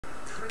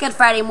Good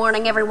Friday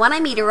morning, everyone.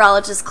 I'm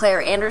Meteorologist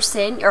Claire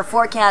Anderson. Your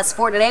forecast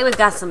for today, we've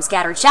got some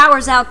scattered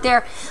showers out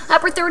there.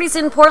 Upper 30s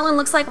in Portland.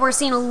 Looks like we're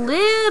seeing a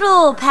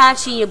little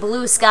patchy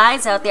blue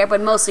skies out there,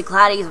 but mostly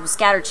cloudy with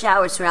scattered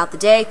showers throughout the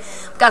day.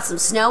 We've got some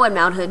snow in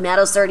Mount Hood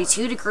Meadows,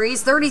 32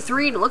 degrees,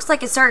 33. And it looks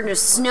like it's starting to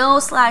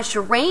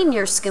snow/rain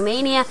near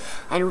Skamania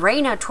and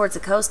rain out towards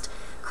the coast.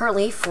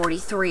 Currently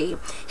 43.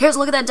 Here's a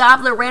look at that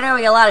Doppler radar.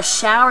 We got a lot of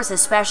showers,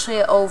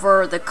 especially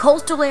over the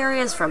coastal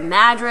areas from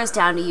Madras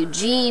down to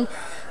Eugene.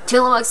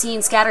 Tillamook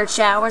seeing scattered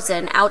showers,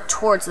 and out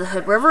towards the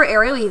Hood River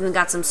area, we even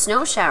got some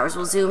snow showers.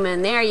 We'll zoom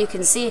in there. You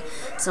can see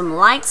some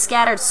light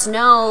scattered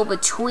snow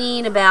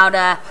between about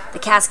the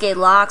Cascade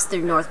Locks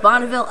through North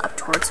Bonneville up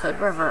towards Hood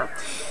River.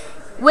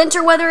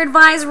 Winter weather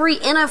advisory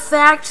in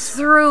effect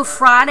through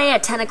Friday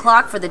at 10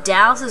 o'clock for the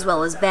Dalles as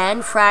well as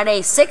Bend.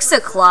 Friday 6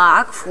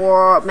 o'clock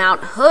for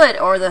Mount Hood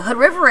or the Hood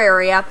River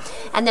area.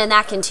 And then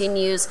that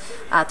continues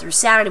through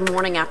Saturday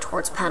morning out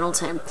towards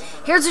Pendleton.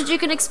 Here's what you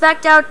can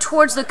expect out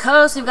towards the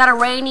coast. We've got a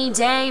rainy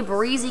day,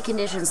 breezy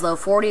conditions, low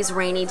 40s,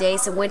 rainy day.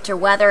 Some winter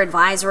weather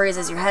advisories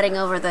as you're heading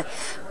over the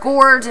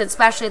gorge,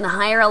 especially in the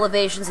higher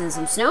elevations, and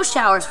some snow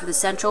showers for the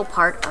central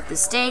part of the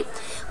state.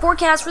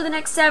 Forecast for the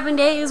next 7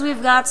 days,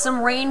 we've got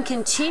some rain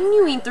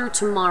continuing through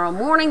tomorrow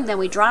morning. Then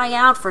we dry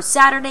out for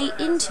Saturday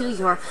into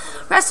your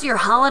rest of your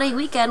holiday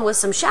weekend with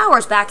some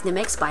showers back in the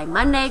mix by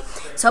Monday.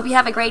 So hope you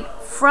have a great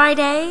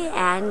Friday,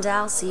 and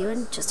I'll see you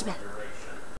in just a bit.